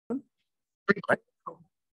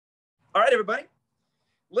All right, everybody,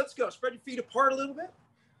 let's go. Spread your feet apart a little bit.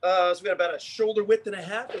 So we got about a shoulder width and a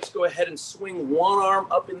half. Let's go ahead and swing one arm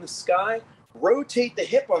up in the sky. Rotate the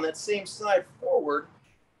hip on that same side forward.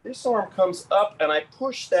 This arm comes up and I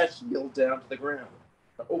push that heel down to the ground.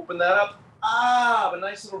 Open that up. A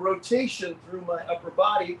nice little rotation through my upper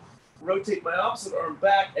body. Rotate my opposite arm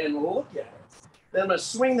back and look at it. Then I'm going to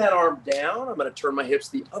swing that arm down. I'm going to turn my hips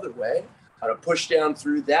the other way. I'm going to push down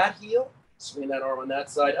through that heel, swing that arm on that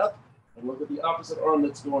side up, and look at the opposite arm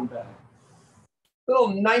that's going back. Little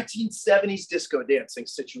 1970s disco dancing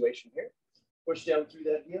situation here. Push down through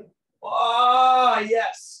that heel.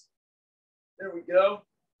 Yes. There we go.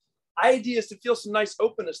 Idea is to feel some nice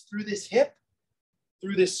openness through this hip,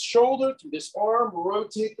 through this shoulder, through this arm.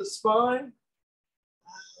 Rotate the spine.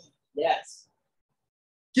 Yes.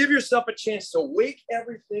 Give yourself a chance to wake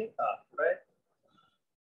everything up, right?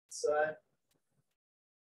 Side.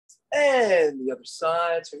 And the other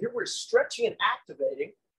side. So here we're stretching and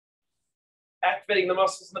activating. Activating the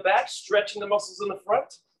muscles in the back, stretching the muscles in the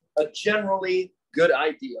front. A generally good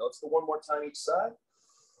idea. Let's go one more time each side.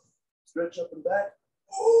 Stretch up and back.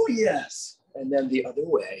 Oh, yes. And then the other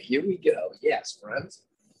way. Here we go. Yes, friends.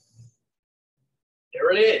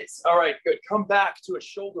 There it is. All right, good. Come back to a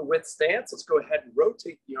shoulder width stance. Let's go ahead and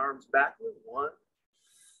rotate the arms backward. 1,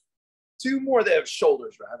 2 more. They have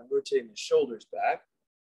shoulders, rather. Rotating the shoulders back.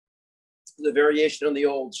 The variation on the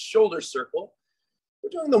old shoulder circle.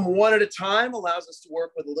 We're doing them one at a time. Allows us to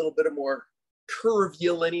work with a little bit of more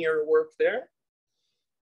curvy linear work there,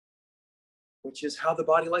 which is how the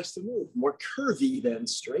body likes to move. More curvy than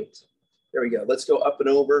straight. There we go. Let's go up and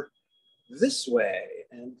over this way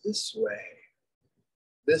and this way.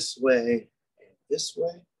 This way, and this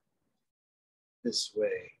way, this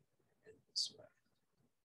way, and this way,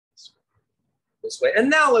 this way, this way. And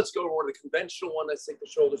now let's go over the conventional one. Let's take the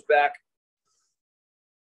shoulders back,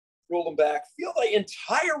 roll them back. Feel the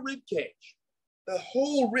entire rib cage, the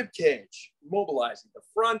whole rib cage, mobilizing the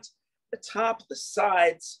front, the top, the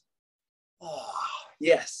sides.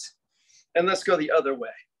 Yes. And let's go the other way.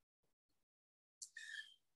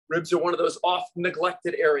 Ribs are one of those often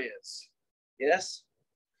neglected areas. Yes.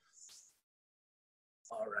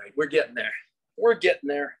 All right, we're getting there. We're getting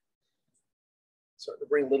there. Starting to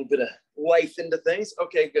bring a little bit of life into things.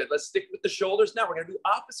 Okay, good. Let's stick with the shoulders. Now we're going to do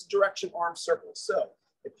opposite direction arm circles. So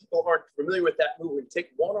if people aren't familiar with that move, we take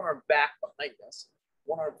one arm back behind us,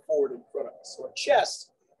 one arm forward in front of us. So our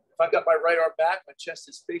chest, if I've got my right arm back, my chest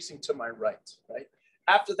is facing to my right, right?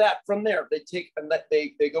 After that, from there, they take and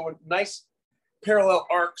they go in nice parallel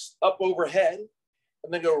arcs up overhead,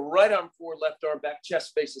 and then go right arm forward, left arm back,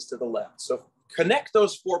 chest faces to the left. So connect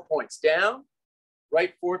those 4 points. Down,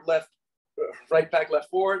 right forward, left, right back, left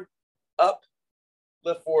forward, up,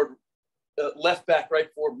 left forward, left back,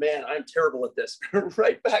 right forward. Man, I'm terrible at this.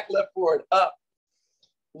 Right back, left forward, up,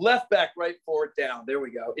 left back, right forward, down. There we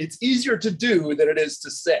go. It's easier to do than it is to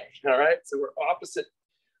say. All right. So we're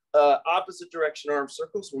opposite direction arm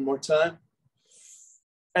circles. One more time.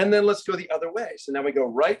 And then let's go the other way. So now we go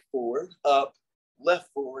right forward, up, left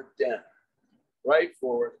forward, down, right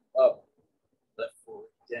forward, up, left forward,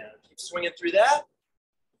 down. Keep swinging through that.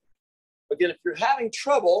 Again, if you're having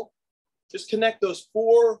trouble, just connect those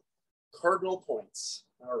 4 cardinal points.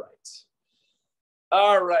 All right.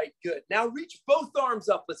 All right, good. Now reach both arms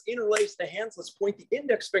up. Let's interlace the hands. Let's point the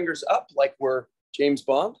index fingers up like we're James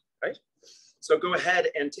Bond, right? So go ahead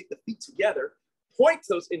and take the feet together. Point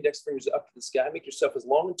those index fingers up to the sky. Make yourself as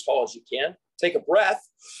long and tall as you can. Take a breath.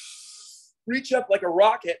 Reach up like a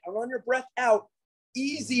rocket. And on your breath out,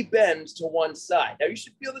 easy bend to one side. Now you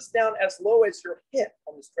should feel this down as low as your hip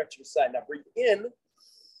on the stretching side. Now breathe in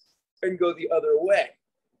and go the other way.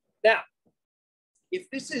 Now, if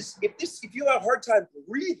you have a hard time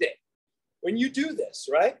breathing when you do this,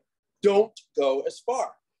 right? Don't go as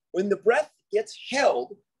far. When the breath gets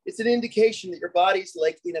held, it's an indication that your body's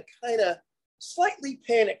like in a kind of slightly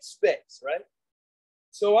panicked space, right?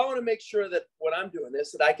 So I want to make sure that when I'm doing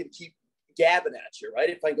this, that I can keep gabbing at you, right?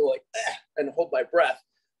 If I go like, and hold my breath,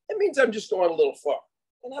 it means I'm just going a little far.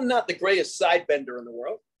 And I'm not the greatest side bender in the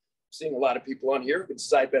world. I'm seeing a lot of people on here who can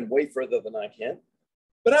side bend way further than I can.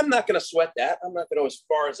 But I'm not going to sweat that. I'm not going to go as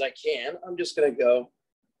far as I can. I'm just going to go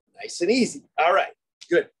nice and easy. All right,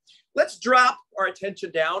 good. Let's drop our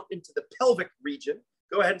attention down into the pelvic region.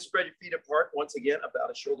 Go ahead and spread your feet apart once again,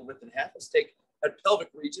 about a shoulder width and a half. Let's take that pelvic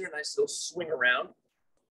region, a nice little swing around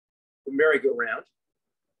the merry-go-round.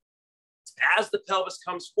 As the pelvis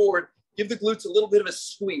comes forward, give the glutes a little bit of a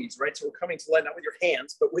squeeze, right? So we're coming to light, not with your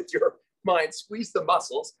hands, but with your mind. Squeeze the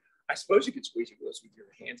muscles. I suppose you could squeeze your glutes with your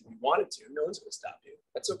hands if you wanted to. No one's going to stop you.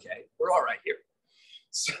 That's okay. We're all right here.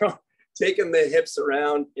 So Taking the hips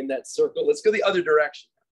around in that circle. Let's go the other direction.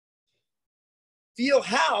 Feel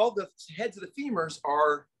how the heads of the femurs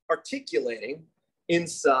are articulating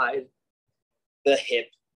inside the hip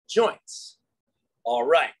joints. All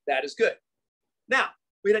right, that is good. Now,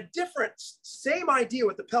 we had a different, same idea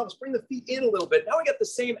with the pelvis. Bring the feet in a little bit. Now we got the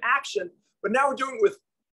same action, but now we're doing it with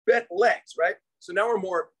bent legs, right? So now we're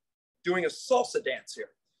more doing a salsa dance here.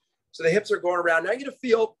 So the hips are going around. Now you're gonna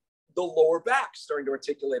feel the lower back starting to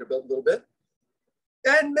articulate a little bit.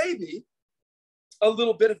 And maybe a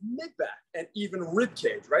little bit of mid-back and even rib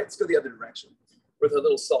cage, right? Let's go the other direction with a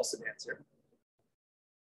little salsa dance here.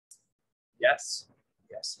 Yes,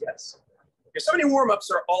 yes, yes. Okay, so many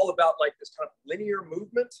warm-ups are all about like this kind of linear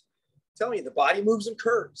movement. I'm telling you, the body moves in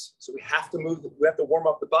curves. So we have to warm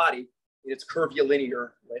up the body in its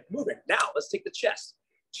curvilinear way of moving. Now, let's take the chest.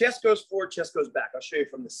 Chest goes forward, chest goes back. I'll show you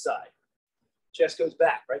from the side. Chest goes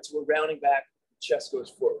back, right? So we're rounding back, chest goes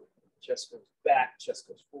forward. Chest goes back, chest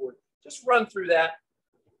goes forward. Just run through that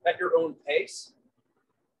at your own pace.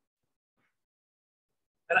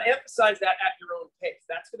 And I emphasize that at your own pace.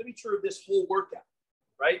 That's going to be true of this whole workout,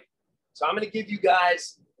 right? So I'm going to give you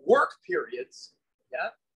guys work periods, yeah?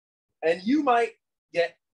 And you might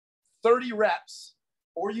get 30 reps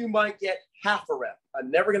or you might get half a rep. I'm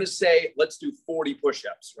never going to say, let's do 40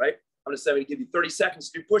 push-ups, right? I'm going to say, I'm going to give you 30 seconds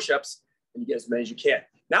to do push-ups and you get as many as you can.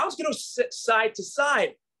 Now it's going to sit side to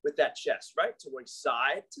side with that chest, right? So going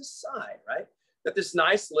side to side, right? Got this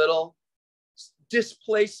nice little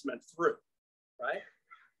displacement through, right?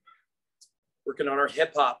 Working on our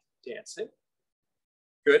hip hop dancing.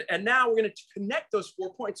 Good. And now we're going to connect those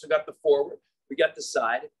 4 points. We got the forward, we got the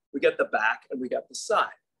side, we got the back, and we got the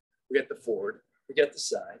side. We got the forward, we got the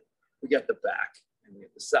side, we got the back, and we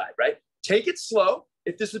got the side, right? Take it slow.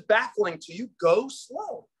 If this is baffling to you, go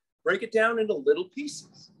slow. Break it down into little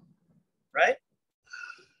pieces, right?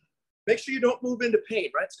 Make sure you don't move into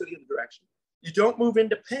pain, right? Let's go the other direction. You don't move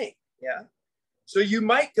into pain, yeah? So you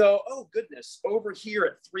might go, oh goodness, over here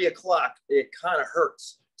at 3 o'clock, it kind of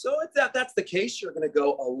hurts. So if that's the case, you're gonna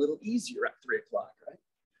go a little easier at 3 o'clock, right?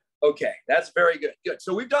 Okay, that's very good, good.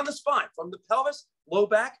 So we've done the spine from the pelvis, low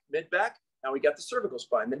back, mid back. Now we got the cervical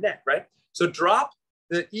spine, the neck, right? So drop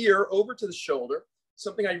the ear over to the shoulder,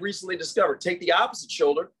 something I recently discovered. Take the opposite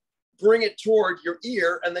shoulder, bring it toward your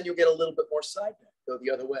ear, and then you'll get a little bit more side bend. Go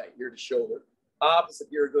the other way, ear to shoulder. Opposite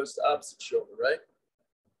ear goes to opposite shoulder, right?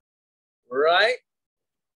 Right?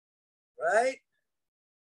 Right?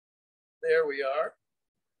 There we are.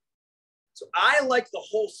 So I like the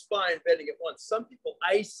whole spine bending at once. Some people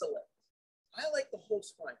isolate. I like the whole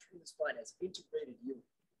spine, treating the spine as integrated unit,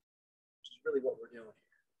 which is really what we're doing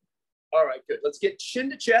here. All right, good. Let's get chin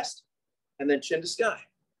to chest and then chin to sky.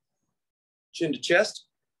 Chin to chest,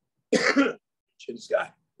 chin to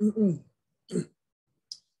sky.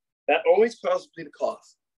 That always causes me to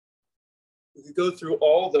cough. We could go through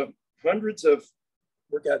all the hundreds of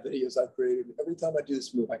workout videos I've created. Every time I do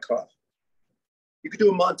this move, I cough. You could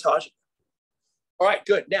do a montage. All right,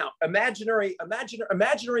 good. Now, imaginary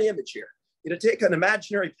image here. You're gonna take an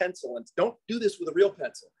imaginary pencil, and don't do this with a real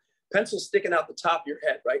pencil. Pencil sticking out the top of your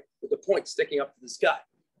head, right? With the point sticking up to the sky.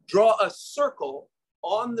 Draw a circle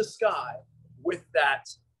on the sky with that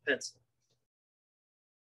pencil.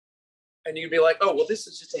 And you'd be like, oh, well, this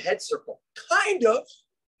is just a head circle. Kind of,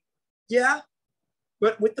 yeah.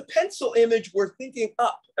 But with the pencil image, we're thinking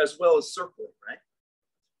up as well as circling, right?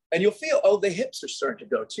 And you'll feel, oh, the hips are starting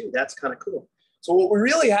to go too. That's kind of cool. So what we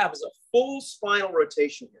really have is a full spinal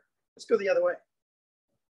rotation here. Let's go the other way.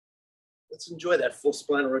 Let's enjoy that full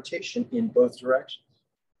spinal rotation in both directions.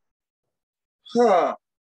 Huh.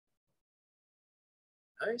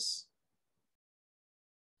 Nice.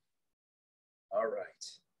 All right.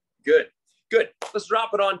 Good, good. Let's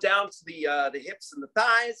drop it on down to the hips and the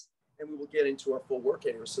thighs, and we will get into our full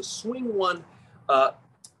workout here. So swing one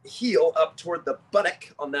heel up toward the buttock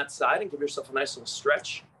on that side and give yourself a nice little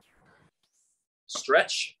stretch.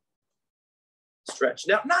 Stretch, stretch.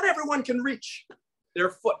 Now, not everyone can reach their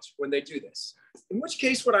foot when they do this, in which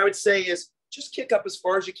case what I would say is just kick up as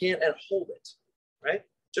far as you can and hold it, right?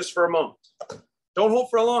 Just for a moment. Don't hold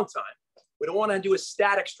for a long time. We don't want to do a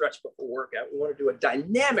static stretch before workout. We want to do a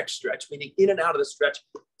dynamic stretch, meaning in and out of the stretch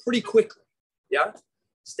pretty quickly, yeah?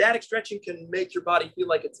 Static stretching can make your body feel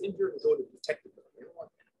like it's injured and go into protective mode. We don't want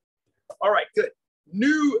that. All right, good.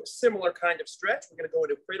 New similar kind of stretch. We're going to go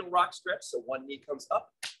into cradle rock stretch. So one knee comes up,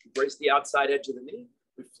 brace the outside edge of the knee.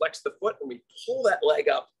 We flex the foot and we pull that leg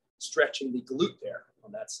up, stretching the glute there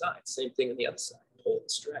on that side. Same thing on the other side. Pull and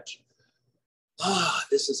stretch. Ah,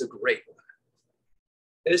 this is a great one.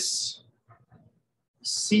 This,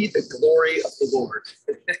 see the glory of the Lord.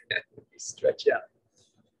 Stretch out.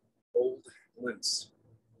 glutes.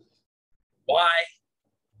 Why?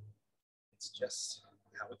 It's just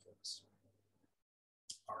how it goes.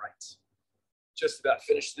 All right. Just about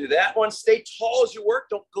finished through that one. Stay tall as you work.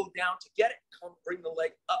 Don't go down to get it. Come bring the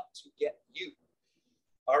leg up to get you.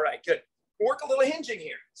 All right, good. Work a little hinging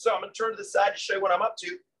here. So I'm going to turn to the side to show you what I'm up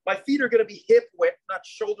to. My feet are going to be hip width, not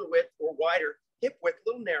shoulder width or wider. Hip width, a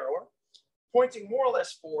little narrower, pointing more or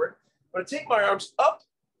less forward. I'm going to take my arms up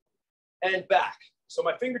and back. So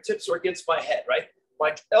my fingertips are against my head, right?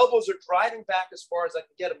 My elbows are driving back as far as I can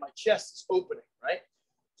get, and my chest is opening, right?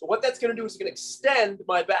 So what that's going to do is it's going to extend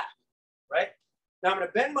my back, right? Now I'm going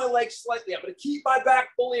to bend my legs slightly. I'm going to keep my back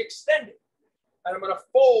fully extended. And I'm going to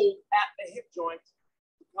fold at the hip joint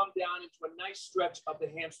to come down into a nice stretch of the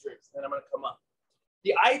hamstrings. Then I'm going to come up.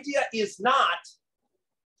 The idea is not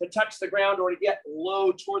to touch the ground or to get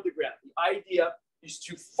low toward the ground. The idea is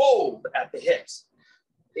to fold at the hips.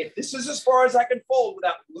 If this is as far as I can fold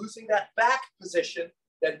without losing that back position,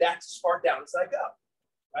 then that's as far down as I go,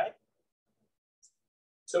 right?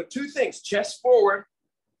 So two things, chest forward,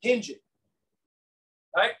 hinging,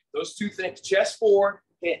 right? Those two things, chest forward,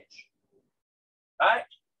 hinge, right?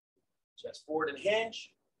 Chest forward and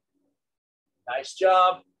hinge. Nice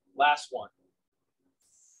job. Last one.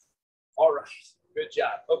 All right, good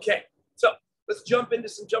job. Okay, so let's jump into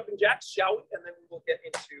some jumping jacks, shall we? And then we will get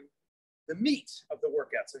into the meat of the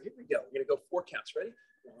workout. So here we go. We're gonna go 4 counts. Ready?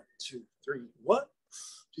 1, 2, 3, 1,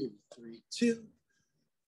 2, 3, 2,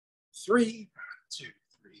 3, 2,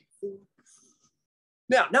 3, 4.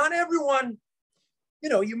 Now, not everyone, you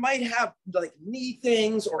know, you might have like knee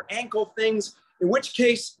things or ankle things, in which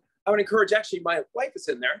case I would encourage, actually my wife is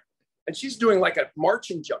in there and she's doing like a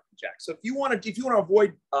marching jumping jack. So if you want to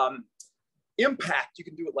avoid impact, you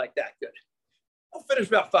can do it like that. Good. I'll finish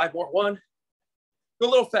about 5 more. 1, go a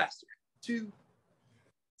little faster. 2,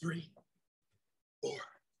 3, 4,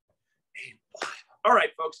 and 5. All right,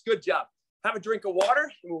 folks, good job. Have a drink of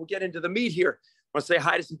water and we'll get into the meat here. I want to say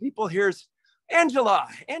hi to some people. Here's Angela.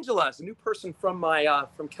 Angela is a new person from my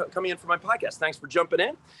coming in from my podcast. Thanks for jumping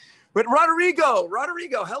in. But Rodrigo,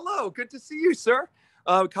 hello. Good to see you, sir.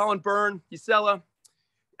 Colin Byrne, Yusela.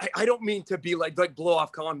 I don't mean to be like blow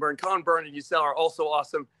off Colin Byrne. Colin Byrne and Yusela are also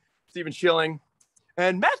awesome. Stephen Schilling.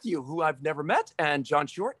 And Matthew, who I've never met, and John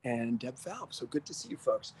Short, and Deb Falb. So good to see you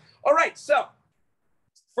folks. All right, so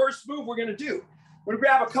first move we're gonna do, we're gonna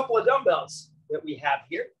grab a couple of dumbbells that we have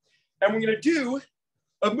here, and we're gonna do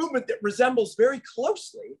a movement that resembles very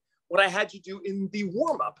closely what I had you do in the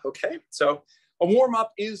warm-up, okay? So a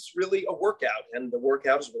warm-up is really a workout, and the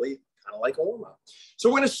workout is really kind of like a warm-up. So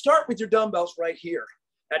we're gonna start with your dumbbells right here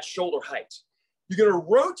at shoulder height. You're gonna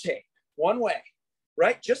rotate one way,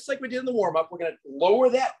 right? Just like we did in the warm-up, we're gonna lower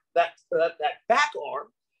that back arm.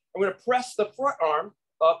 I'm gonna press the front arm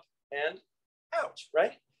up and out,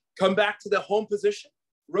 right? Come back to the home position,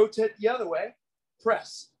 rotate the other way,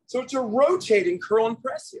 press. So it's a rotating curl and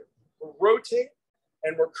press here. We're rotating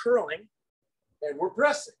and we're curling and we're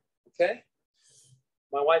pressing, okay?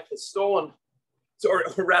 My wife has stolen, or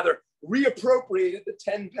rather reappropriated the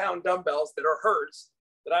 10-pound dumbbells that are hers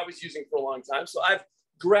that I was using for a long time. So I've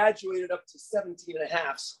graduated up to 17 and a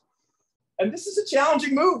halves. And this is a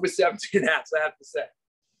challenging move with 17 and a halves, I have to say.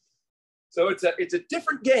 So it's a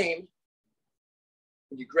different game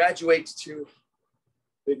when you graduate to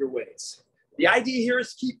bigger weights. The idea here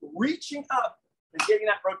is keep reaching up and getting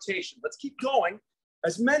that rotation. Let's keep going.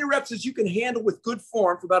 As many reps as you can handle with good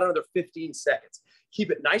form for about another 15 seconds.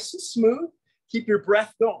 Keep it nice and smooth. Keep your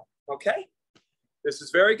breath going, okay? This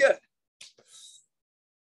is very good.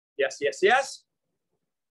 Yes, yes, yes.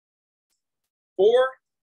 4,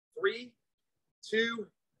 3, 2,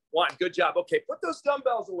 1. Good job. Okay, put those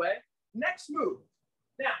dumbbells away. Next move.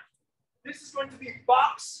 Now, this is going to be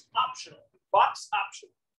box optional. Box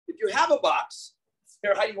optional. If you have a box,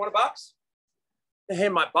 here, how do you want a box? I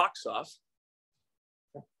hand my box off.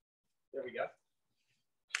 There we go.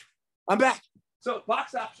 I'm back. So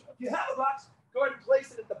box optional. If you have a box, go ahead and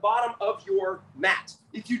place it at the bottom of your mat.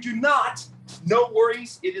 If you do not, no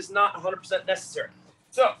worries. It is not 100% necessary.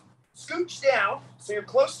 So scooch down so you're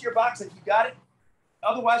close to your box if you got it.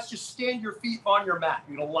 Otherwise, just stand your feet on your mat.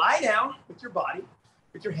 You're gonna lie down with your body,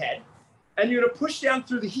 with your head, and you're gonna push down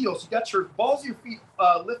through the heels. You got your balls of your feet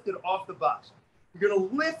lifted off the box. You're gonna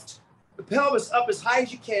lift the pelvis up as high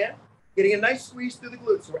as you can, getting a nice squeeze through the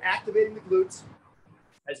glutes. So we're activating the glutes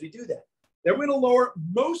as we do that. Then we're gonna lower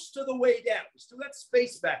most of the way down. We still got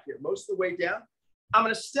space back here, most of the way down. I'm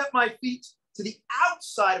gonna step my feet to the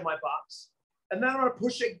outside of my box, and then I'm gonna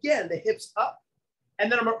push again, the hips up,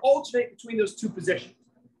 and then I'm gonna alternate between those two positions.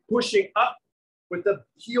 Pushing up with the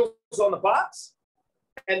heels on the box,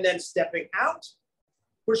 and then stepping out,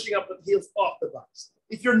 pushing up with the heels off the box.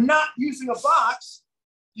 If you're not using a box,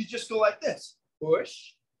 you just go like this.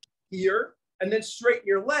 Push here, and then straighten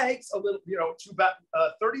your legs a little, to about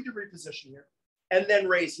 30-degree position here, and then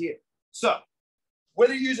raise here. So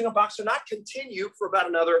whether you're using a box or not, continue for about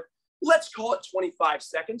another, let's call it 25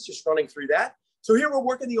 seconds, just running through that. So here we're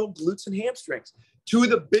working the old glutes and hamstrings, two of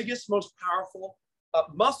the biggest, most powerful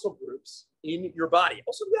muscle groups in your body.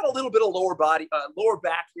 Also, we got a little bit of lower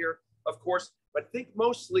back here, of course, but think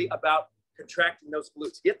mostly about contracting those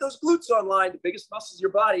glutes. Get those glutes online, the biggest muscles of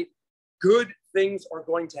your body. Good things are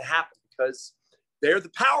going to happen because they're the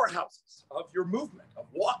powerhouses of your movement, of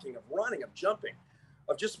walking, of running, of jumping,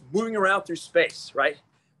 of just moving around through space, right?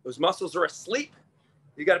 Those muscles are asleep.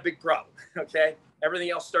 You got a big problem, okay?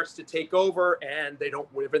 Everything else starts to take over and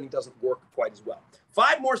everything doesn't work quite as well.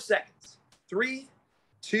 5 more seconds. 3,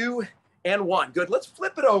 2, and 1. Good. Let's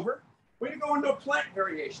flip it over. We're going to go into a plank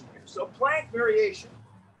variation here. So plank variation,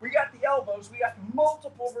 we got the elbows. We got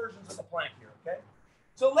multiple versions of the plank here, okay?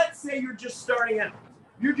 So let's say you're just starting out.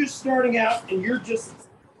 You're just starting out and you're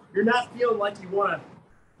not feeling like you want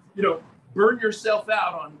to, burn yourself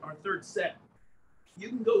out on our third set. You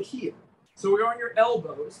can go here. So we're on your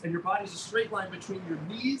elbows and your body's a straight line between your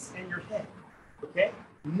knees and your head, okay?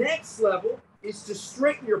 Next level is to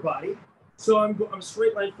straighten your body. So I'm a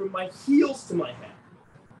straight line from my heels to my head.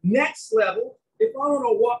 Next level, if I want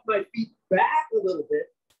to walk my feet back a little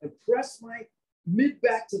bit and press my mid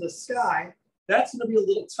back to the sky, that's going to be a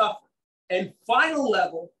little tougher. And final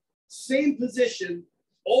level, same position,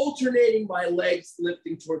 alternating my legs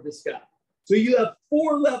lifting toward the sky. So you have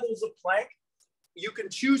 4 levels of plank. You can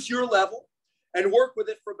choose your level and work with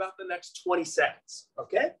it for about the next 20 seconds,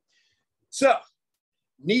 okay? So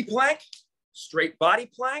knee plank, straight body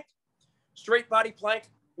plank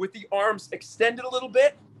with the arms extended a little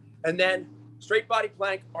bit, and then straight body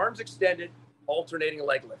plank, arms extended, alternating a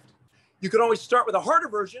leg lift. You can always start with a harder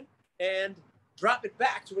version and drop it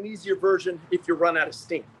back to an easier version if you run out of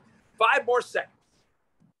steam. 5 more seconds.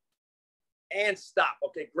 And stop.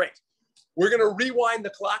 Okay, great. We're going to rewind the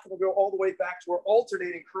clock and we'll go all the way back to our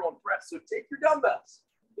alternating curl and press. So take your dumbbells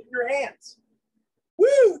in your hands. Woo,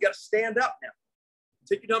 we got to stand up now.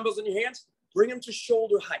 Take your dumbbells in your hands, bring them to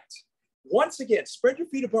shoulder height. Once again, spread your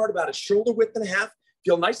feet apart about a shoulder width and a half.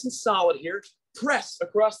 Feel nice and solid here. Press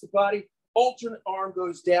across the body. Alternate arm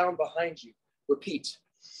goes down behind you. Repeat.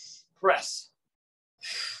 Press.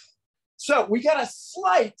 So we got a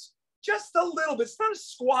slight, just a little bit. It's not a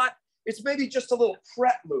squat. It's maybe just a little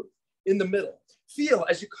prep move in the middle. Feel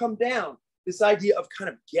as you come down, this idea of kind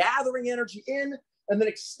of gathering energy in and then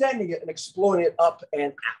extending it and exploding it up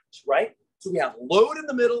and out, right? So we have load in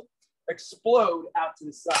the middle, explode out to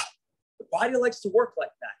the side. The body likes to work like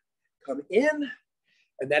that. Come in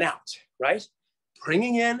and then out, right?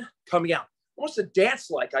 Bringing in, coming out. Almost a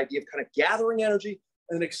dance-like idea of kind of gathering energy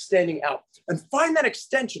and then extending out. And find that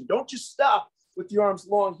extension. Don't just stop with your arms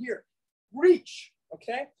long here. Reach,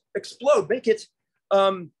 okay? Explode, make it,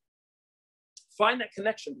 find that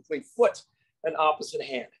connection between foot and opposite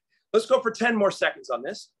hand. Let's go for 10 more seconds on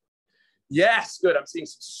this. Yes, good. I'm seeing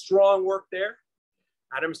some strong work there.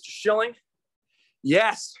 Out of Mr. Schilling.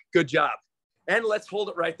 Yes, good job. And let's hold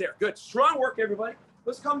it right there. Good, strong work, everybody.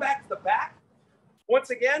 Let's come back to the back. Once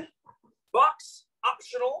again, box,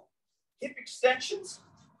 optional, hip extensions.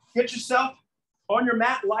 Get yourself on your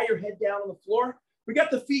mat, lie your head down on the floor. We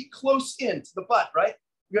got the feet close in to the butt, right?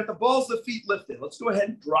 We got the balls of the feet lifted. Let's go ahead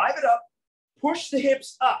and drive it up. Push the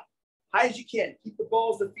hips up, high as you can. Keep the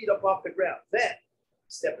balls of the feet up off the ground. Then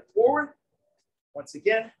step it forward. Once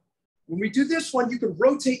again, when we do this one, you can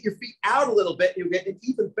rotate your feet out a little bit. You'll get an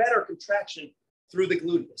even better contraction through the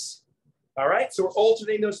gluteus. All right, so we're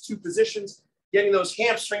alternating those 2 positions, getting those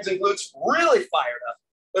hamstrings and glutes really fired up.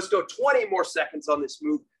 Let's go 20 more seconds on this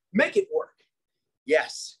move. Make it work.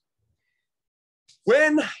 Yes.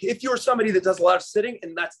 If you're somebody that does a lot of sitting,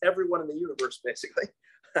 and that's everyone in the universe, basically,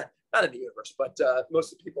 not in the universe, but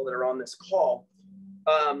most of the people that are on this call,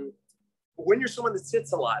 when you're someone that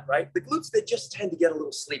sits a lot, right, the glutes, they just tend to get a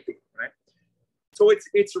little sleepy, right? So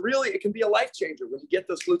it's really, it can be a life changer when you get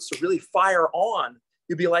those glutes to really fire on.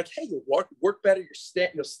 You'll be like, hey, you work better,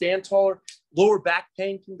 you'll stand taller, lower back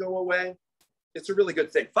pain can go away. It's a really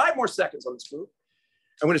good thing. 5 more seconds on this move.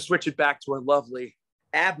 I'm going to switch it back to our lovely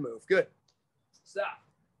ab move. Good. Stop.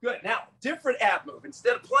 Good. Now, different ab move.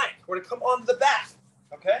 Instead of plank, we're going to come onto the back.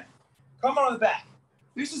 Okay? Come on the back.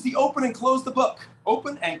 This is the open and close the book.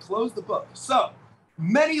 Open and close the book. So,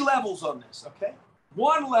 many levels on this, okay?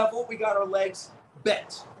 One level, we got our legs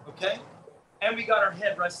bent, okay? And we got our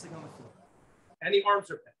head resting on the floor. And the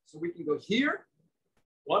arms are bent. So we can go here,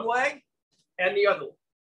 one leg, and the other one.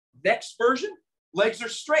 Next version, Legs are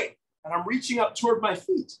straight, and I'm reaching up toward my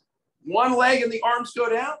feet. One leg and the arms go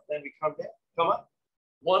down, then we come down, come up.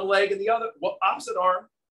 One leg and the other, well, opposite arm,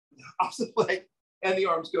 opposite leg, and the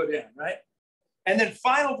arms go down, right? And then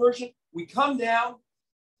final version, we come down,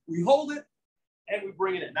 we hold it, and we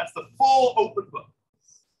bring it in. That's the full open book.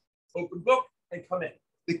 Open book and come in.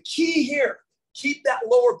 The key here, keep that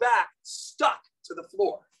lower back stuck to the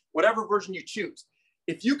floor, whatever version you choose.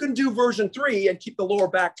 If you can do version 3 and keep the lower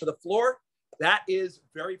back to the floor, that is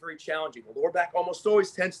very, very challenging. The lower back almost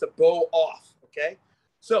always tends to bow off, okay?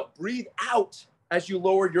 So breathe out as you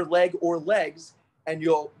lower your leg or legs, and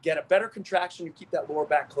you'll get a better contraction. You keep that lower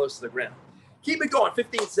back close to the ground. Keep it going,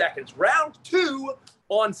 15 seconds. Round 2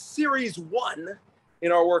 on series 1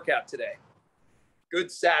 in our workout today.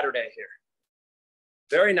 Good Saturday here.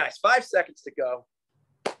 Very nice, 5 seconds to go.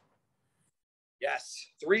 Yes,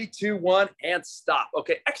 3, 2, 1, and stop.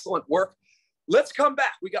 Okay, excellent work. Let's come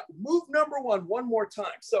back. We got move number 1 more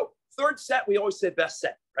time. So third set, we always say best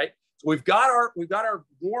set, right? So we've got our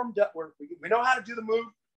warmed up. We know how to do the move.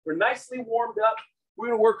 We're nicely warmed up. We're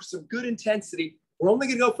going to work with some good intensity. We're only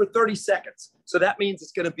going to go for 30 seconds. So that means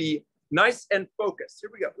it's going to be nice and focused. Here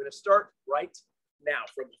we go. We're going to start right now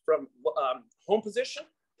from home position,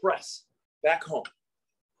 press, back home,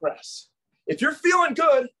 press. If you're feeling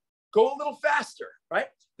good, go a little faster, right?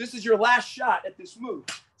 This is your last shot at this move.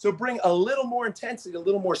 So bring a little more intensity, a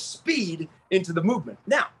little more speed into the movement.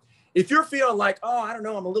 Now, if you're feeling like, oh, I don't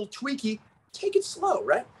know, I'm a little tweaky, take it slow,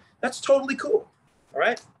 right? That's totally cool, all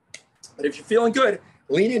right? But if you're feeling good,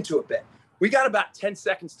 lean into it a bit. We got about 10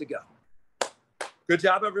 seconds to go. Good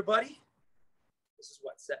job, everybody. This is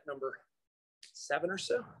what, set number 7 or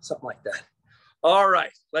so? Something like that. All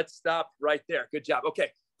right, let's stop right there. Good job. Okay,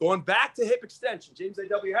 going back to hip extension. James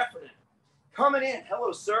A.W. Heffernan coming in.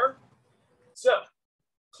 Hello, sir. So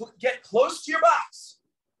get close to your box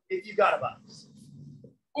if you got a box.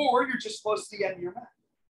 Or you're just close to the end of your mat.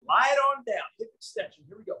 Lie it on down, hip extension.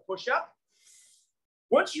 Here we go, push up.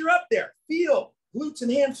 Once you're up there, feel glutes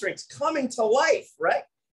and hamstrings coming to life, right?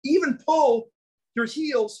 Even pull your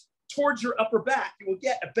heels towards your upper back. You will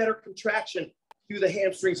get a better contraction through the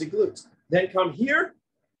hamstrings and glutes. Then come here,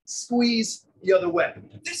 squeeze the other way.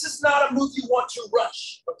 This is not a move you want to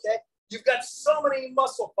rush, okay? You've got so many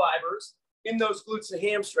muscle fibers in those glutes and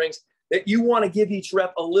hamstrings that you want to give each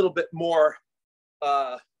rep a little bit more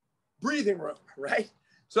breathing room, right?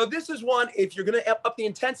 So this is one, if you're going to up the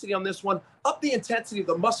intensity on this one, up the intensity of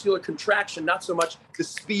the muscular contraction, not so much the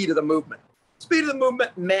speed of the movement. Speed of the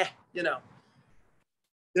movement, meh, you know.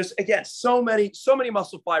 There's, again, so many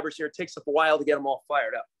muscle fibers here. It takes up a while to get them all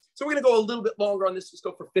fired up. So we're going to go a little bit longer on this. Let's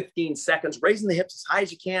go for 15 seconds, raising the hips as high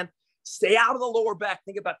as you can. Stay out of the lower back.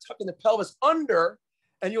 Think about tucking the pelvis under,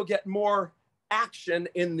 and you'll get more action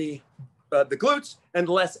in the glutes and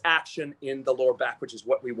less action in the lower back, which is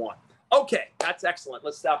what we want. Okay, that's excellent.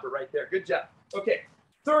 Let's stop it right there. Good job. Okay,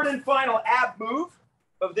 third and final ab move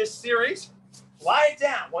of this series. Lie it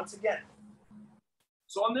down once again.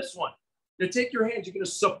 So on this one, you're going to take your hands. You're going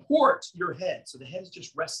to support your head. So the head's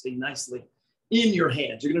just resting nicely in your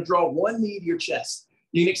hands. You're going to draw one knee to your chest.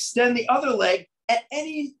 You can extend the other leg at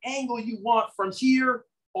any angle you want from here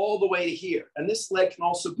all the way to here. And this leg can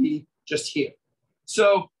also be just here.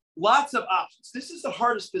 So lots of options. This is the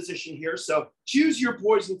hardest position here. So choose your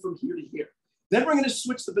poison from here to here. Then we're going to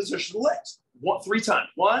switch the position of the legs. 3 times.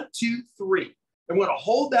 1, 2, 3. And we're going to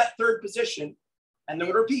hold that third position. And then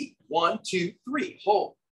we're going to repeat. 1, 2, 3.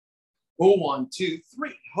 Hold. Oh, 1, 2,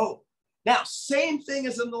 3. Hold. Now, same thing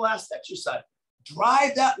as in the last exercise.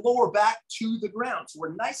 Drive that lower back to the ground. So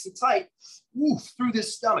we're nice and tight through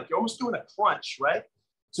this stomach. You're almost doing a crunch, right?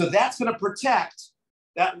 So that's going to protect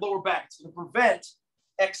that lower back. It's going to prevent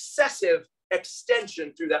excessive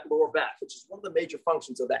extension through that lower back, which is one of the major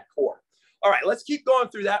functions of that core. All right, let's keep going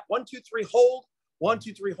through that. 1, 2, 3, hold. 1,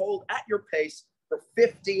 2, 3, hold at your pace for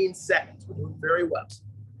 15 seconds. We're doing very well.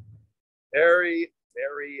 Very,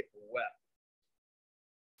 very well.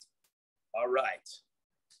 All right.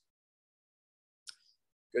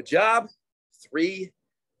 Good job. 3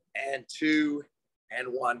 and 2 and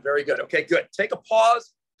 1. Very good. Okay, good. Take a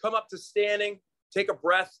pause. Come up to standing. Take a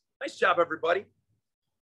breath. Nice job, everybody.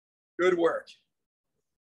 Good work.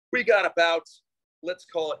 We got about, let's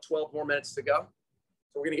call it 12 more minutes to go.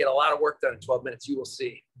 So we're going to get a lot of work done in 12 minutes. You will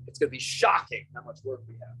see. It's going to be shocking how much work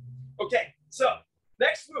we have. Okay, so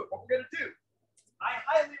next move, what we're going to do. I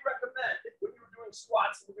highly recommend, when you're doing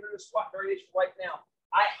squats, we're going to do a squat variation right now.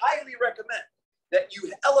 I highly recommend that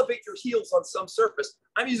you elevate your heels on some surface.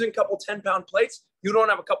 I'm using a couple 10-pound plates. You don't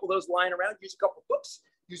have a couple of those lying around. Use a couple hooks.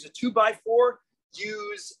 Use a 2x4.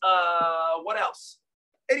 Use, what else?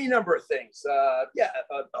 any number of things. Yeah,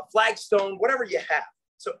 a flagstone, whatever you have.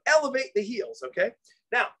 So elevate the heels, okay?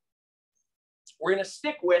 Now, we're gonna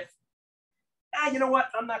stick with, you know what?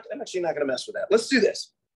 I'm actually not gonna mess with that. Let's do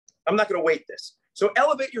this. I'm not gonna weight this. So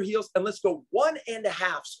elevate your heels and let's go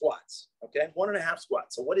 1.5 squats, okay? 1.5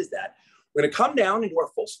 squats. So what is that? We're gonna come down into our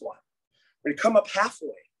full squat. We're gonna come up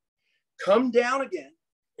halfway, come down again,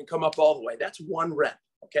 and come up all the way. That's 1 rep,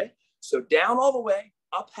 okay? So down all the way,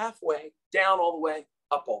 up halfway, down all the way,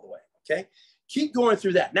 up all the way, okay? Keep going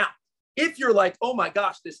through that. Now, if you're like, oh my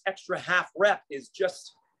gosh, this extra half rep is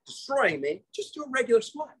just destroying me, just do a regular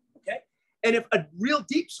squat, okay? And if a real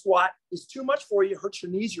deep squat is too much for you, hurts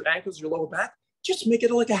your knees, your ankles, your lower back, just make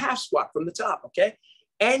it like a half squat from the top, okay?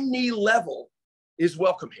 Any level is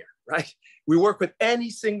welcome here, right? We work with any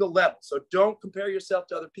single level. So don't compare yourself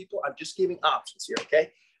to other people. I'm just giving options here,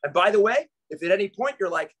 okay? And by the way, if at any point you're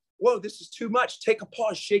like, whoa, this is too much, take a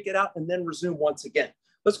pause, shake it out, and then resume once again.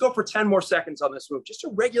 Let's go for 10 more seconds on this move. Just a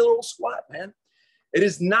regular old squat, man. It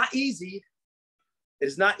is not easy. It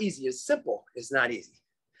is not easy. It's simple. It's not easy.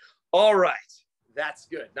 All right. That's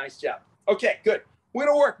good. Nice job. Okay, good. We're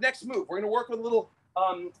going to work. Next move. We're going to work with a little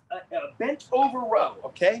bent over row,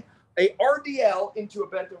 okay? A RDL into a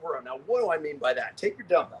bent over row. Now, what do I mean by that? Take your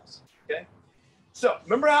dumbbells, okay? So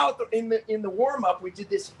remember how in the warm-up we did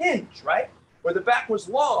this hinge, right? Where the back was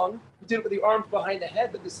long. We did it with the arms behind the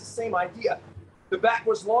head, but this is the same idea. The back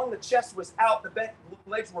was long, the chest was out, the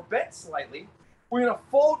legs were bent slightly. We're gonna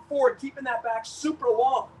fold forward, keeping that back super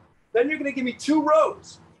long. Then you're gonna give me 2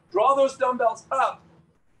 rows. Draw those dumbbells up,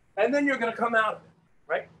 and then you're gonna come out of it,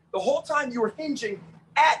 right? The whole time you were hinging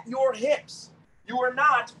at your hips. You are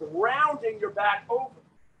not rounding your back over.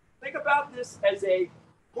 Think about this as a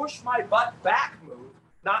push my butt back move,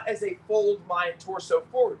 not as a fold my torso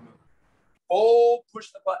forward move. Fold,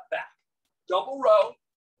 push the butt back. Double row,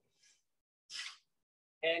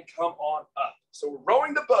 and come on up. So we're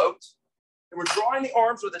rowing the boat, and we're drawing the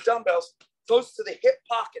arms or the dumbbells close to the hip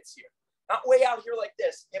pockets here. Not way out here like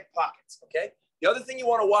this, hip pockets, okay? The other thing you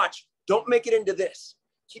wanna watch, don't make it into this.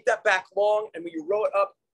 Keep that back long, and when you row it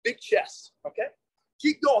up, big chest, okay?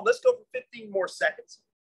 Keep going, let's go for 15 more seconds.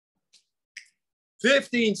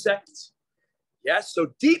 15 seconds. Yes,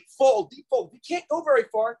 so deep fold, deep fold. If you can't go very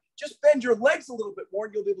far, just bend your legs a little bit more,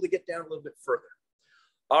 and you'll be able to get down a little bit further.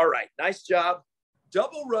 All right, nice job.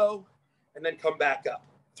 Double row, and then come back up.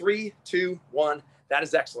 3, 2, 1. That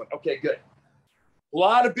is excellent. Okay, good. A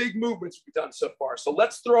lot of big movements we've done so far. So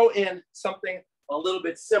let's throw in something a little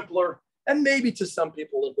bit simpler and maybe to some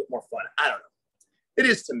people a little bit more fun. I don't know. It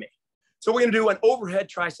is to me. So we're going to do an overhead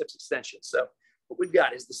triceps extension. So what we've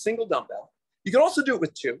got is the single dumbbell. You can also do it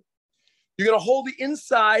with 2. You're going to hold the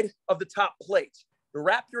inside of the top plate. You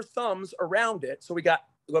wrap your thumbs around it. So we got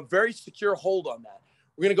a very secure hold on that.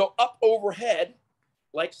 We're going to go up overhead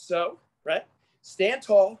like so, right? Stand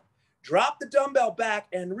tall, drop the dumbbell back,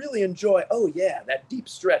 and really enjoy, oh yeah, that deep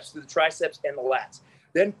stretch through the triceps and the lats.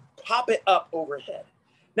 Then pop it up overhead.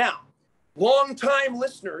 Now, long-time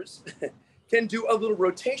listeners can do a little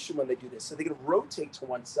rotation when they do this. So they can rotate to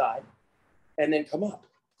one side and then come up.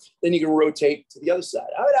 Then you can rotate to the other side.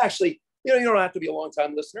 I would actually, you don't have to be a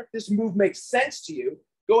long-time listener. If this move makes sense to you,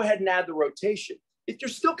 go ahead and add the rotation. If you're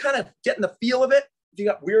still kind of getting the feel of it, if you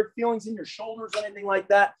got weird feelings in your shoulders or anything like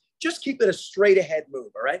that, just keep it a straight ahead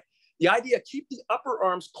move, all right? The idea, keep the upper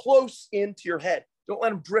arms close into your head. Don't let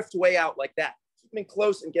them drift way out like that. Keep them in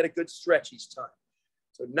close and get a good stretch each time.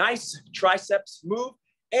 So nice triceps move.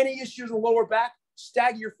 Any issues in the lower back,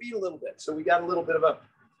 stagger your feet a little bit. So we got a little bit of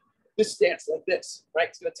this stance like this, right?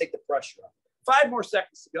 It's gonna take the pressure off. 5 more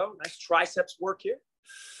seconds to go. Nice triceps work here.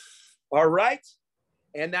 All right,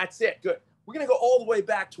 and that's it, good. We're gonna go all the way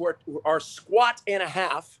back to our squat and a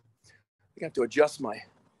half. I think I have to adjust my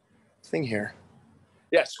thing here.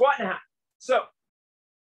 Yeah, squat and a half. So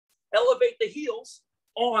elevate the heels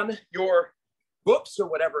on your books or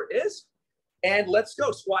whatever it is. And let's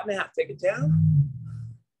go, squat and a half. Take it down.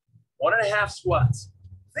 1.5 squats.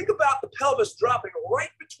 Think about the pelvis dropping right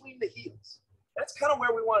between the heels. That's kind of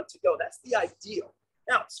where we want it to go. That's the ideal.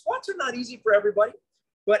 Now, squats are not easy for everybody,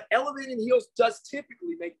 but elevating the heels does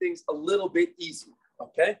typically make things a little bit easier,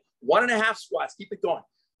 okay? 1.5 squats, keep it going.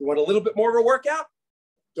 You want a little bit more of a workout?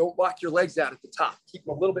 Don't lock your legs out at the top. Keep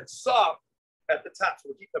them a little bit soft at the top so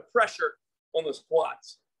we keep the pressure on those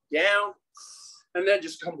quads. Down, and then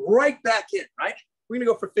just come right back in, right? We're gonna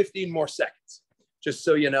go for 15 more seconds, just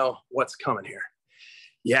so you know what's coming here.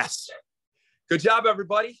 Yes. Good job,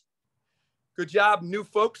 everybody. Good job, new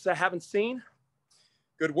folks I haven't seen.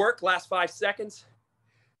 Good work, last 5 seconds.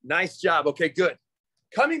 Nice job, okay, good.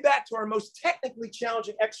 Coming back to our most technically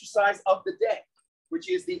challenging exercise of the day. which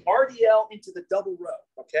is the RDL into the double row,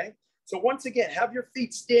 okay? So once again, have your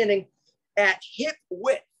feet standing at hip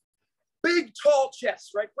width. Big, tall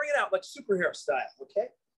chest, right? Bring it out like superhero style, okay?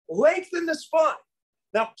 Lengthen the spine.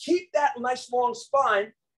 Now keep that nice long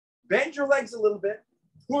spine. Bend your legs a little bit.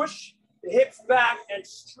 Push the hips back and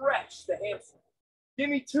stretch the hamstring. Give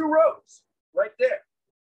me 2 rows right there.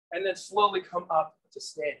 And then slowly come up to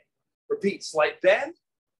standing. Repeat, slight bend,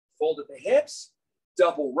 fold at the hips,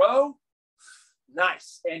 double row.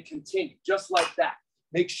 Nice, and continue, just like that.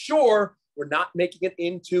 Make sure we're not making it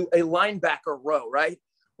into a linebacker row, right?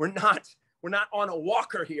 We're not on a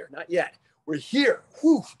walker here, not yet. We're here.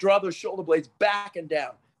 Whew, draw those shoulder blades back and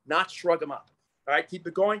down, not shrug them up. All right, keep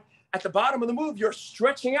it going. At the bottom of the move, you're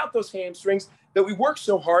stretching out those hamstrings that we worked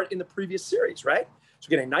so hard in the previous series, right? So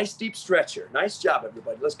get a nice deep stretch here. Nice job,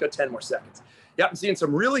 everybody. Let's go 10 more seconds. Yep, I'm seeing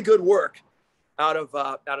some really good work out of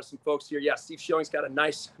some folks here. Yeah, Steve Schilling's got a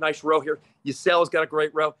nice row here. Yasel's got a great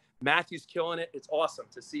row. Matthew's killing it. It's awesome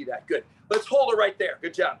to see that. Good. Let's hold it right there.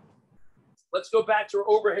 Good job. Let's go back to our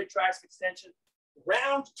overhead tricep extension.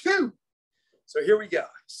 Round 2. So here we go.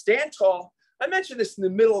 Stand tall. I mentioned this in the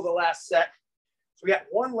middle of the last set. So we got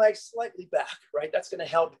one leg slightly back, right? That's going to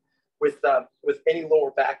help with any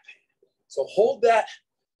lower back pain. So hold that.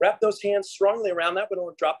 Wrap those hands strongly around that, but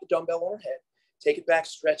don't drop the dumbbell on our head. Take it back,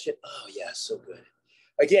 stretch it. Oh, yeah, so good.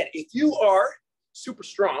 Again, if you are super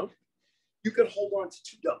strong, you can hold on to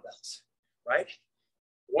 2 dumbbells, right?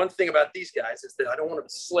 One thing about these guys is that I don't want to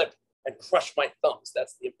slip and crush my thumbs.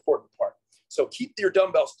 That's the important part. So keep your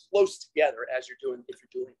dumbbells close together as you're doing,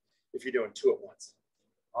 if you're doing 2 at once.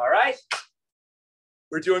 All right.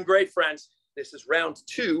 We're doing great, friends. This is round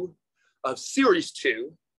 2 of series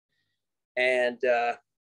 2. And yeah,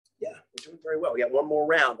 we're doing very well. We got one more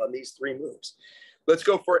round on these 3 moves. Let's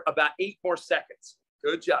go for about 8 more seconds.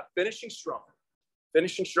 Good job. Finishing strong.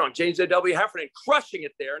 Finishing strong. James A.W. Heffernan crushing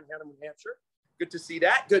it there in Haddam, New Hampshire. Good to see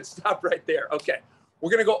that. Good stop right there. Okay.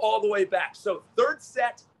 We're going to go all the way back. So 3rd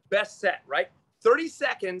set, best set, right? 30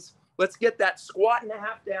 seconds. Let's get that squat and a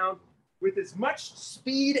half down with as much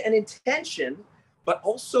speed and intention, but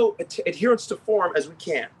also adherence to form as we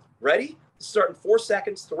can. Ready? Let's start in 4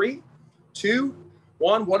 seconds. 3, 2,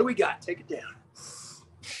 1. What do we got? Take it down.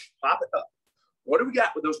 Pop it up. What do we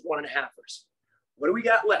got with those 1.5ers? What do we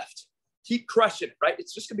got left? Keep crushing it, right?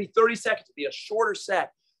 It's just going to be 30 seconds to be a shorter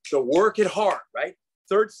set. So work it hard, right?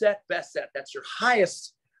 3rd set, best set. That's your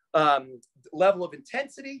highest level of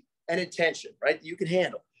intensity and intention, right? That you can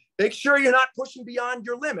handle. Make sure you're not pushing beyond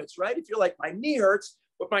your limits, right? If you're like, my knee hurts,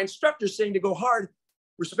 but my instructor's saying to go hard,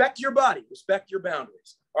 respect your body, respect your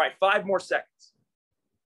boundaries. All right, 5 more seconds.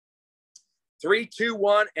 3, 2,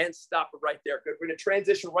 1, and stop it right there. Good. We're going to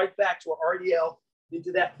transition right back to our RDL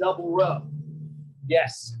into that double row.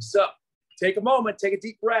 Yes. So take a moment, take a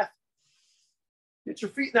deep breath. Get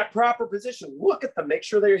your feet in that proper position. Look at them. Make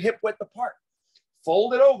sure they're hip width apart.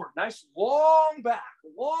 Fold it over. Nice long back,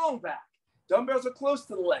 long back. Dumbbells are close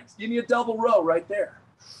to the legs. Give me a double row right there.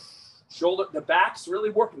 Shoulder, the back's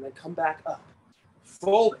really working. Then come back up.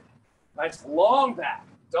 Fold it. Nice long back,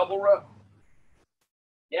 double row.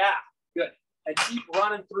 Yeah, good. And keep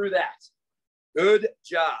running through that. Good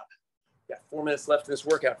job. Got 4 minutes left in this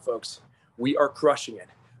workout, folks. We are crushing it.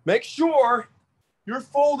 Make sure you're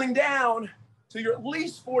folding down to your at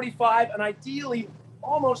least 45 and ideally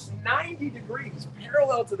almost 90 degrees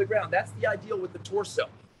parallel to the ground. That's the ideal with the torso.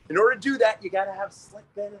 In order to do that, you got to have slight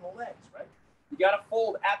bend in the legs, right? You got to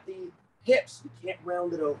fold at the hips. You can't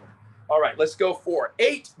round it over. All right, let's go for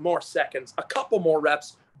 8 more seconds, a couple more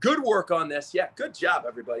reps. Good work on this. Yeah, good job,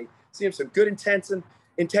 everybody. Seeing some good intention,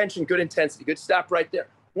 good intensity. Good stop right there.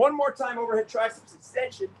 One more time, overhead triceps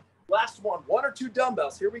extension. Last one, 1 or 2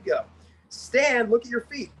 dumbbells. Here we go. Stand, look at your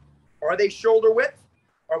feet. Are they shoulder width?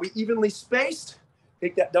 Are we evenly spaced?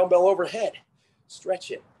 Take that dumbbell overhead. Stretch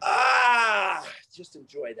it. Just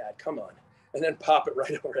enjoy that. Come on. And then pop it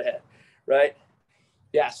right overhead, right?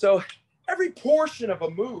 Yeah, so every portion of a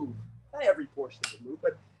move, not every portion of a move,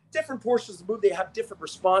 but different portions of the move, they have different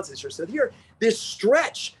responses here. So here, this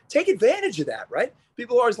stretch, take advantage of that, right?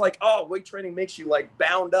 People are always like, oh, weight training makes you like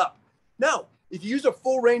bound up. No, if you use a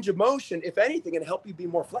full range of motion, if anything, it'll help you be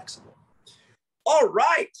more flexible. All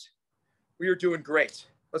right, we are doing great.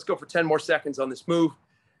 Let's go for 10 more seconds on this move,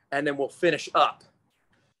 and then we'll finish up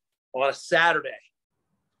on a Saturday.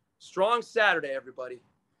 Strong Saturday, everybody.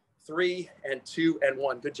 3 and 2 and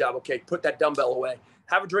 1. Good job. Okay, put that dumbbell away.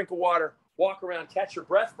 Have a drink of water. Walk around, catch your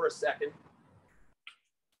breath for a second.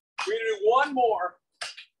 We're going to do one more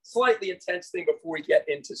slightly intense thing before we get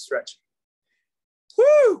into stretching.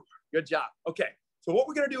 Woo! Good job. Okay, so what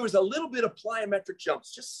we're going to do is a little bit of plyometric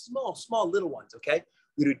jumps, just small little ones, okay?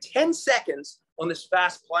 We do 10 seconds on this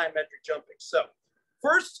fast plyometric jumping. So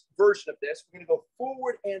first version of this, we're going to go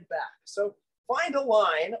forward and back. So find a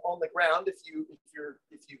line on the ground if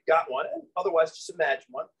you've got one, and otherwise just imagine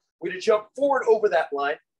one. We're going to jump forward over that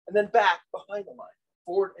line and then back behind the line,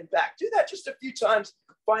 forward and back. Do that just a few times,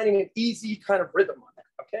 finding an easy kind of rhythm on that,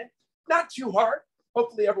 okay? Not too hard.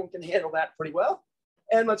 Hopefully everyone can handle that pretty well.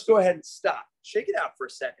 And let's go ahead and stop. Shake it out for a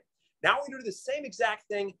second. Now we're going to do the same exact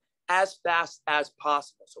thing as fast as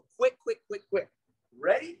possible. So quick, quick, quick, quick.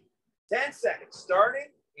 Ready? 10 seconds, starting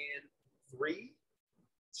in 3,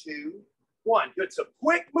 2, 1. Good, so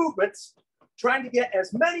quick movements, trying to get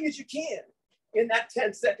as many as you can in that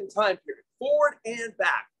 10-second time period. Forward and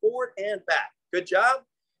back, forward and back. Good job.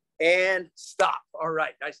 And stop. All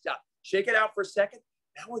right, nice job. Shake it out for a second.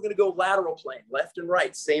 Now we're gonna go lateral plane, left and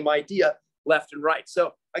right. Same idea, left and right.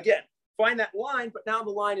 So again, find that line, but now the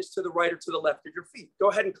line is to the right or to the left of your feet. Go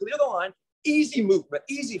ahead and clear the line. Easy movement,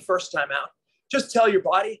 easy first time out. Just tell your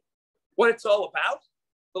body what it's all about.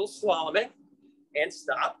 A little slaloming and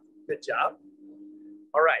stop. Good job.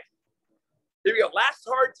 All right. Here we go. Last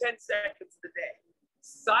hard 10 seconds of the day.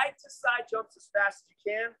 Side to side jumps as fast as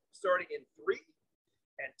you can, starting in 3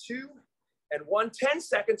 and 2 and 1. 10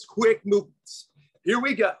 seconds, quick movements. Here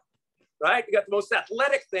we go. Right? We got the most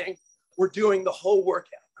athletic thing. We're doing the whole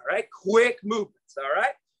workout. All right. Quick movements. All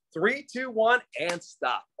right. 3, 2, 1, and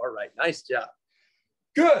stop. All right. Nice job.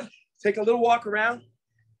 Good. Take a little walk around.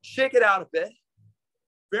 Shake it out a bit.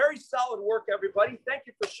 Very solid work, everybody. Thank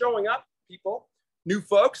you for showing up, people. New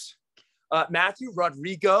folks. Matthew,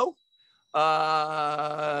 Rodrigo.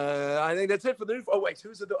 I think that's it for the new. Oh, wait.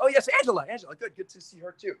 Who's the? Oh, yes, Angela. Angela. Good to see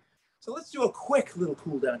her, too. So let's do a quick little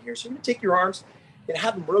cool down here. So you're going to take your arms and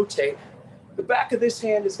have them rotate. The back of this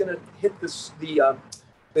hand is going to hit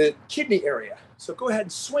the kidney area. So go ahead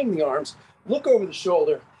and swing the arms. Look over the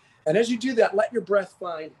shoulder. And as you do that, let your breath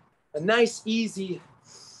find a nice, easy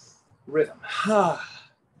rhythm.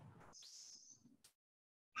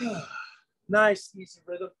 Nice, easy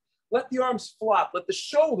rhythm. Let the arms flop. Let the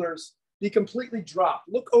shoulders be completely dropped.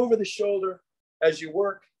 Look over the shoulder as you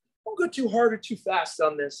work. Don't go too hard or too fast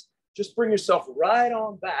on this. Just bring yourself right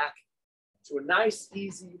on back to a nice,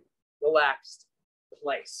 easy, relaxed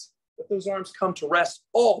place. Let those arms come to rest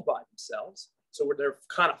all by themselves. So they're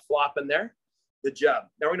kind of flopping there. Good job.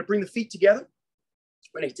 Now we're going to bring the feet together.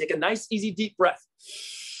 We're going to take a nice, easy, deep breath.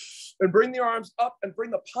 And bring the arms up and bring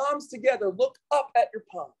the palms together. Look up at your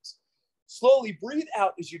palms. Slowly breathe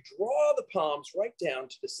out as you draw the palms right down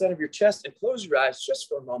to the center of your chest and close your eyes just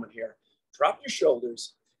for a moment here. Drop your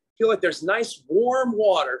shoulders. Feel like there's nice warm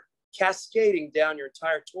water cascading down your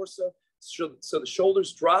entire torso. So the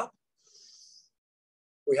shoulders drop.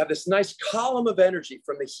 We have this nice column of energy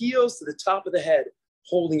from the heels to the top of the head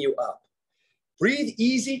holding you up. Breathe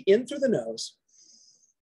easy in through the nose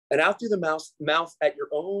and out through the mouth at your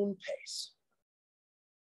own pace.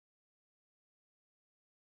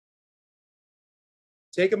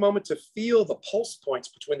 Take a moment to feel the pulse points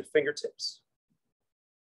between the fingertips.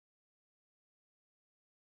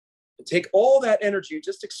 And take all that energy,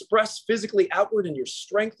 just express physically outward in your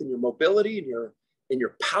strength and your mobility and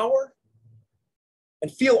your power.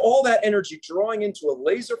 And feel all that energy drawing into a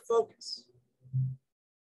laser focus.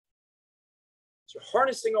 So you're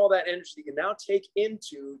harnessing all that energy that you can now take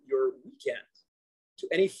into your weekend, to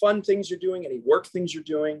any fun things you're doing, any work things you're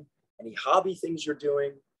doing, any hobby things you're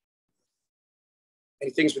doing, any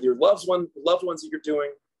things with your loved ones that you're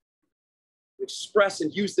doing. Express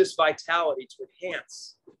and use this vitality to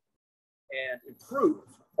enhance and improve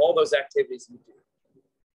all those activities you do.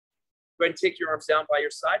 Go ahead and take your arms down by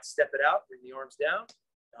your side, step it out, bring the arms down.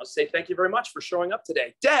 I'll say thank you very much for showing up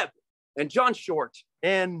today. Deb and John Short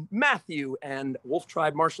and Matthew and Wolf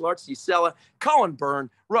Tribe Martial Arts, Gisela, Colin Byrne,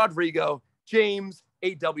 Rodrigo, James,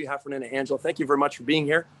 A.W. Heffernan, and Angela. Thank you very much for being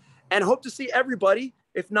here. And hope to see everybody,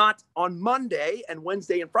 if not on Monday and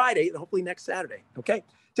Wednesday and Friday, and hopefully next Saturday. Okay?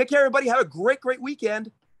 Take care, everybody. Have a great, great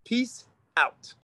weekend. Peace out.